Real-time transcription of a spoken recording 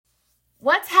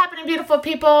What's happening, beautiful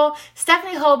people?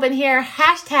 Stephanie Holben here,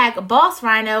 hashtag Boss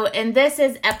Rhino, and this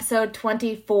is episode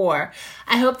 24.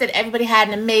 I hope that everybody had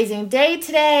an amazing day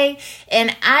today,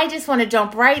 and I just want to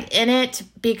jump right in it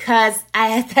because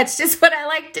that's just what I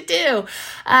like to do.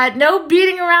 No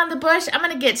beating around the bush. I'm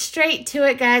going to get straight to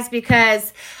it, guys,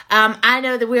 because I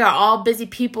know that we are all busy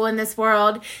people in this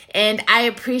world, and I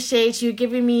appreciate you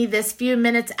giving me this few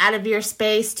minutes out of your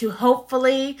space to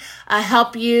hopefully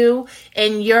help you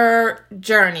in your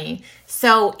journey.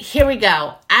 So here we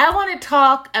go. I want to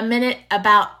talk a minute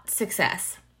about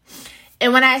success.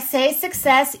 And when I say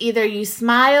success, either you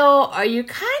smile or you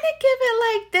kind of give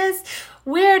it like this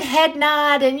weird head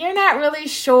nod and you're not really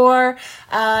sure.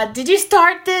 Did you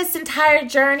start this entire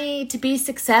journey to be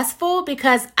successful?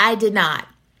 Because I did not.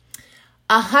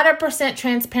 100%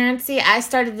 transparency. I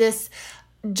started this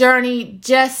journey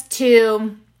just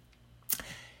to,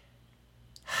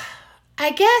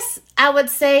 I guess I would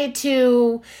say,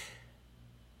 to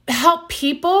help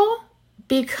people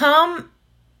become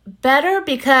better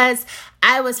because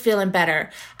I was feeling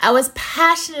better. I was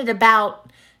passionate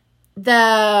about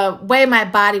the way my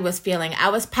body was feeling. I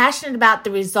was passionate about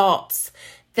the results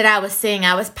that I was seeing.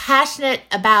 I was passionate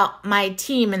about my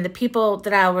team and the people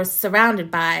that I was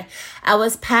surrounded by. I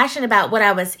was passionate about what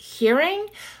I was hearing,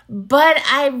 but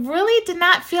I really did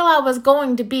not feel I was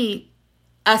going to be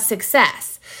a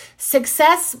success.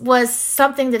 Success was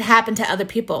something that happened to other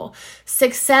people.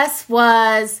 Success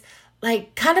was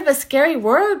like kind of a scary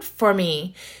word for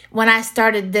me when I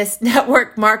started this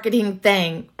network marketing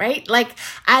thing, right? Like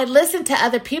I listened to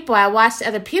other people, I watched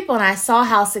other people, and I saw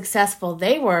how successful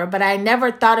they were, but I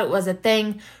never thought it was a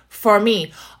thing for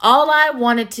me. All I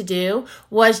wanted to do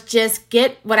was just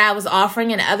get what I was offering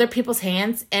in other people's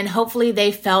hands, and hopefully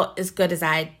they felt as good as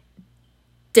I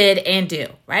did and do,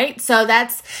 right? So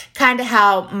that's kind of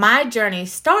how my journey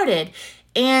started.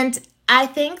 And I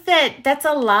think that that's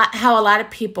how a lot of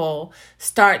people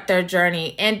start their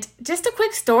journey. And just a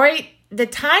quick story, the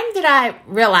time that I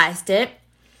realized that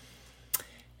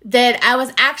I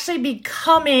was actually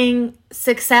becoming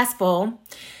successful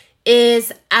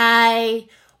is I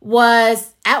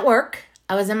was at work.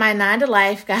 I was in my 9 to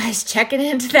life, guys, checking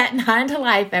into that 9 to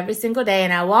life every single day.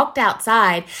 And I walked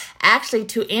outside actually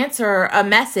to answer a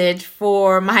message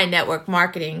for my network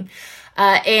marketing.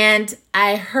 And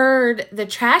I heard the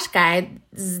trash guys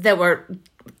that were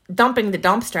dumping the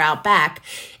dumpster out back.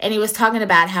 And he was talking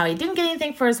about how he didn't get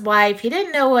anything for his wife. He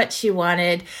didn't know what she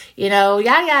wanted, yada,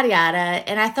 yada, yada.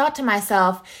 And I thought to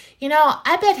myself,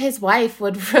 I bet his wife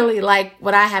would really like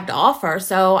what I have to offer.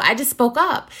 So I just spoke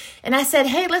up and I said,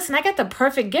 hey, listen, I got the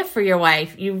perfect gift for your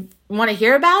wife. You want to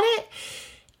hear about it?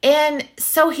 And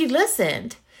so he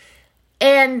listened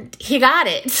and he got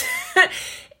it.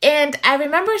 And I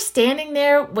remember standing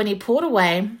there when he pulled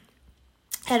away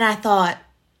and I thought,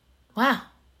 wow,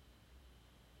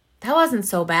 that wasn't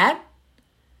so bad.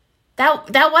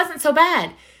 That wasn't so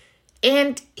bad.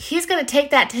 And he's going to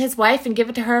take that to his wife and give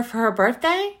it to her for her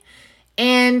birthday.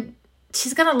 And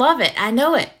she's going to love it. I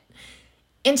know it.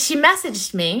 And she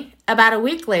messaged me about a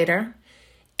week later,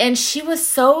 and she was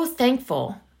so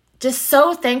thankful, just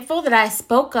so thankful that I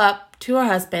spoke up to her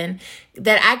husband,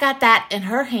 that I got that in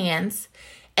her hands,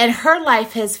 and her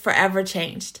life has forever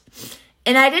changed.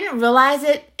 And I didn't realize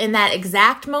it in that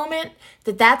exact moment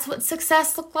that that's what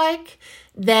success looked like,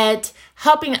 that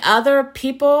helping other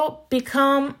people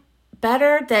become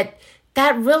better, that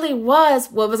really was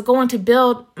what was going to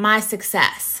build my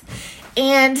success.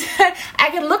 And I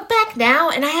can look back now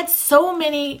and I had so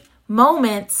many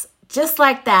moments just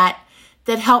like that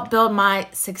helped build my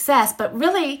success. But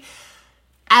really,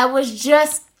 I was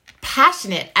just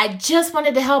passionate. I just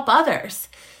wanted to help others.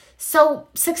 So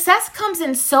success comes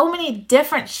in so many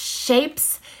different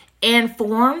shapes and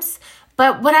forms.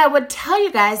 But what I would tell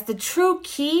you guys, the true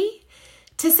key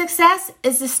to success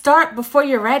is to start before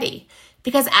you're ready.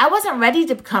 Because I wasn't ready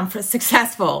to become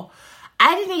successful.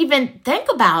 I didn't even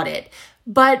think about it.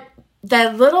 But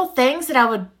the little things that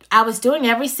I was doing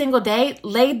every single day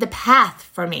laid the path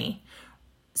for me.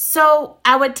 So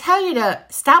I would tell you to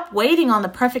stop waiting on the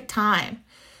perfect time.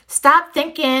 Stop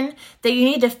thinking that you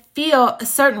need to feel a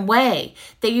certain way,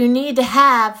 that you need to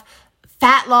have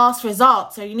fat loss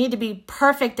results, or you need to be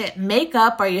perfect at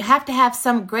makeup, or you have to have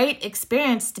some great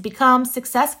experience to become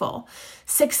successful.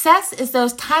 Success is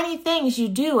those tiny things you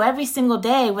do every single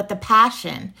day with the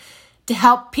passion to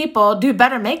help people do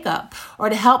better makeup, or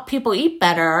to help people eat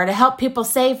better, or to help people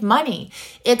save money.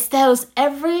 It's those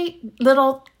every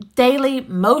little daily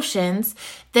motions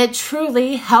that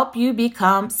truly help you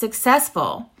become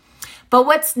successful. But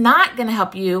what's not going to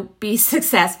help you be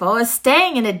successful is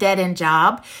staying in a dead-end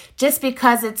job just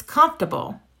because it's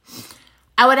comfortable.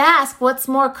 I would ask, what's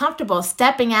more comfortable,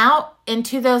 stepping out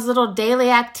into those little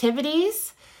daily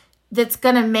activities that's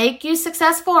going to make you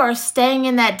successful, or staying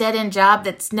in that dead-end job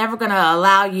that's never going to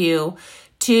allow you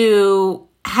to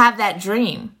have that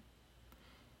dream?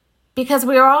 Because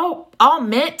we are all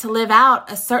meant to live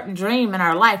out a certain dream in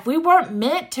our life. We weren't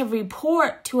meant to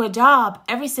report to a job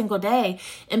every single day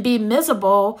and be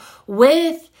miserable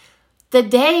with the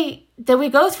day that we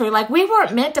go through. Like, we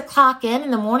weren't meant to clock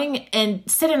in the morning and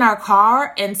sit in our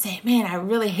car and say, man, I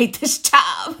really hate this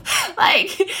job.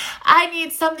 Like, I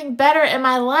need something better in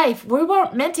my life. We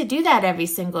weren't meant to do that every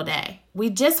single day.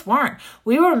 We just weren't.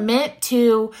 We were meant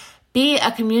to be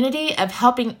a community of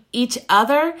helping each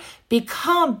other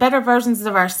become better versions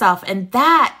of ourselves. And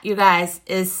that, you guys,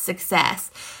 is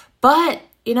success. But,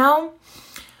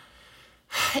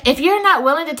 if you're not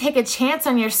willing to take a chance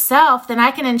on yourself, then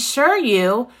I can assure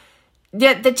you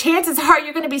that the chances are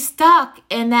you're going to be stuck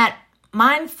in that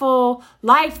mindful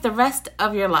life the rest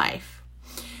of your life.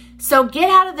 So get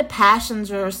out of the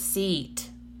passenger seat.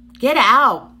 Get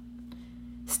out.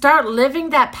 Start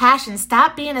living that passion.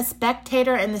 Stop being a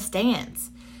spectator in the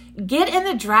stands. Get in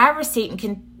the driver's seat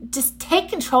and just take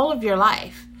control of your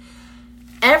life.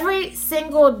 Every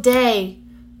single day,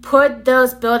 put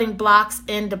those building blocks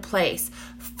into place.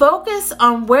 Focus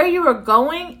on where you are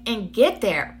going and get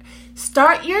there.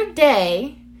 Start your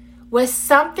day with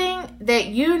something that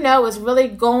you know is really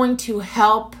going to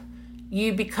help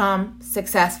you become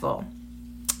successful.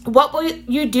 What will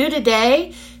you do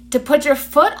today to put your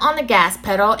foot on the gas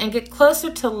pedal and get closer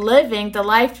to living the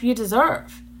life you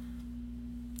deserve?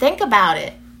 Think about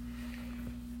it.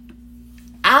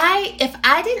 If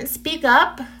I didn't speak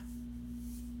up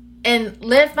and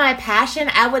live my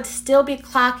passion, I would still be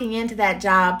clocking into that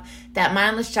job, that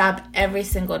mindless job, every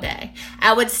single day.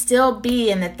 I would still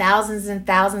be in the thousands and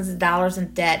thousands of dollars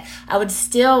in debt. I would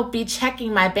still be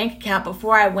checking my bank account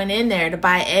before I went in there to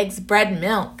buy eggs, bread, and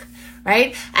milk.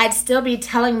 Right? I'd still be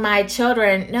telling my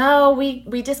children, no,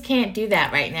 we just can't do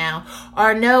that right now.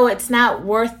 Or no, it's not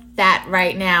worth that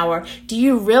right now. Or do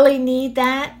you really need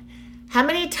that? How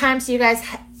many times do you guys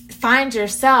find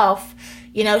yourself,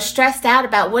 stressed out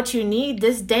about what you need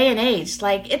this day and age?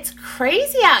 Like, it's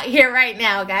crazy out here right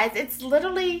now, guys. It's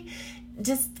literally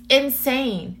just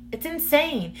insane. It's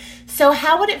insane. So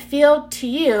how would it feel to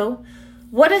you?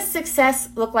 What does success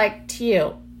look like to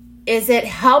you? Is it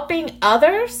helping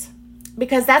others?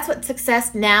 Because that's what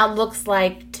success now looks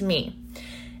like to me.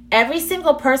 Every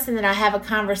single person that I have a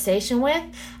conversation with,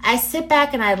 I sit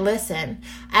back and I listen.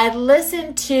 I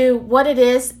listen to what it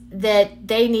is that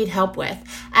they need help with.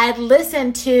 I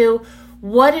listen to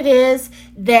what it is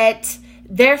that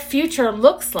their future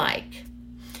looks like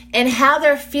and how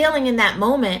they're feeling in that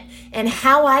moment and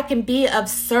how I can be of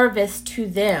service to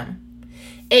them.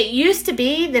 It used to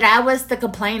be that I was the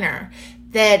complainer.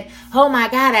 That, oh my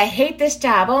God, I hate this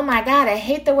job. Oh my God, I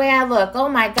hate the way I look. Oh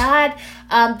my God,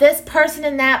 this person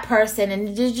and that person.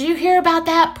 And did you hear about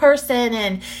that person?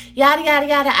 And yada, yada,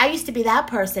 yada. I used to be that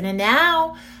person. And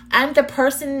now I'm the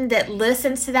person that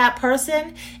listens to that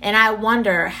person. And I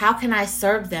wonder, how can I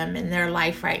serve them in their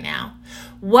life right now?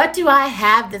 What do I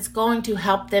have that's going to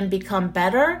help them become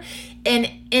better? And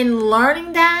in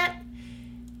learning that,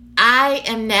 I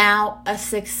am now a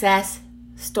success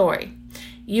story.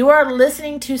 You are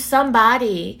listening to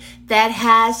somebody that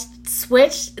has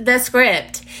switched the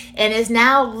script and is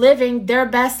now living their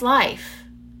best life.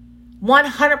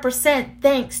 100%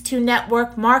 thanks to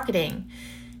network marketing.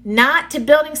 Not to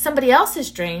building somebody else's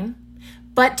dream,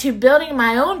 but to building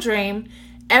my own dream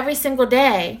every single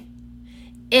day.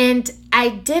 And I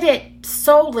did it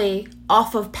solely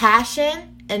off of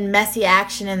passion and messy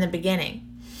action in the beginning.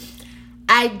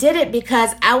 I did it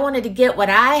because I wanted to get what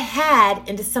I had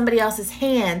into somebody else's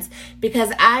hands, because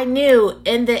I knew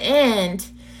in the end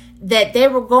that they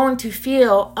were going to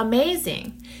feel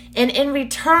amazing. And in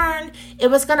return,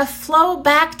 it was going to flow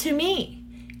back to me.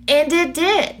 And it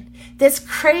did. This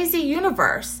crazy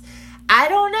universe. I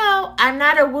don't know. I'm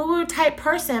not a woo-woo type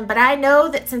person, but I know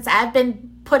that since I've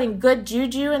been putting good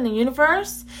juju in the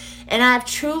universe and I've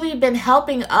truly been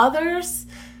helping others,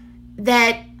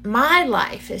 that my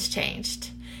life has changed.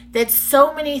 That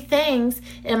so many things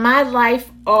in my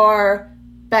life are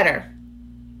better.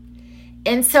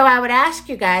 And so I would ask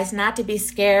you guys not to be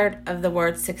scared of the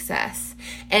word success,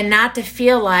 and not to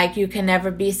feel like you can never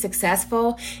be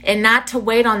successful, and not to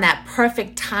wait on that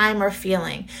perfect time or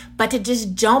feeling, but to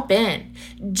just jump in.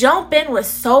 Jump in with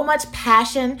so much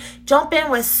passion, jump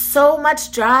in with so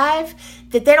much drive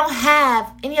that they don't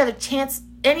have any other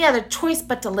choice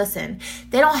but to listen.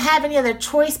 They don't have any other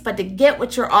choice but to get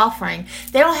what you're offering.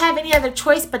 They don't have any other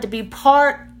choice but to be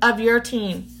part of your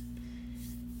team.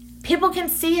 People can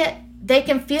see it. They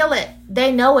can feel it.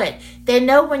 They know it. They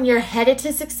know when you're headed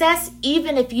to success,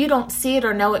 even if you don't see it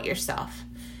or know it yourself.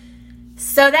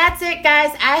 So that's it,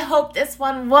 guys. I hope this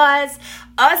one was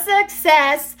a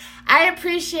success. I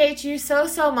appreciate you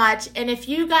so much. And if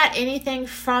you got anything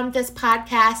from this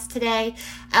podcast today,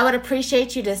 I would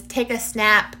appreciate you to take a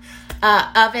snap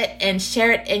of it and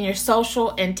share it in your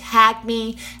social and tag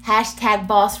me,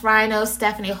 #BossRhino,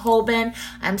 Stephanie Holben.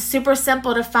 I'm super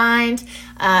simple to find,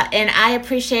 and I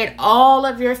appreciate all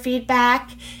of your feedback,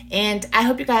 and I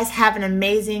hope you guys have an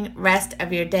amazing rest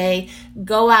of your day.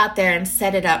 Go out there and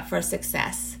set it up for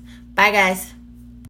success. Bye, guys.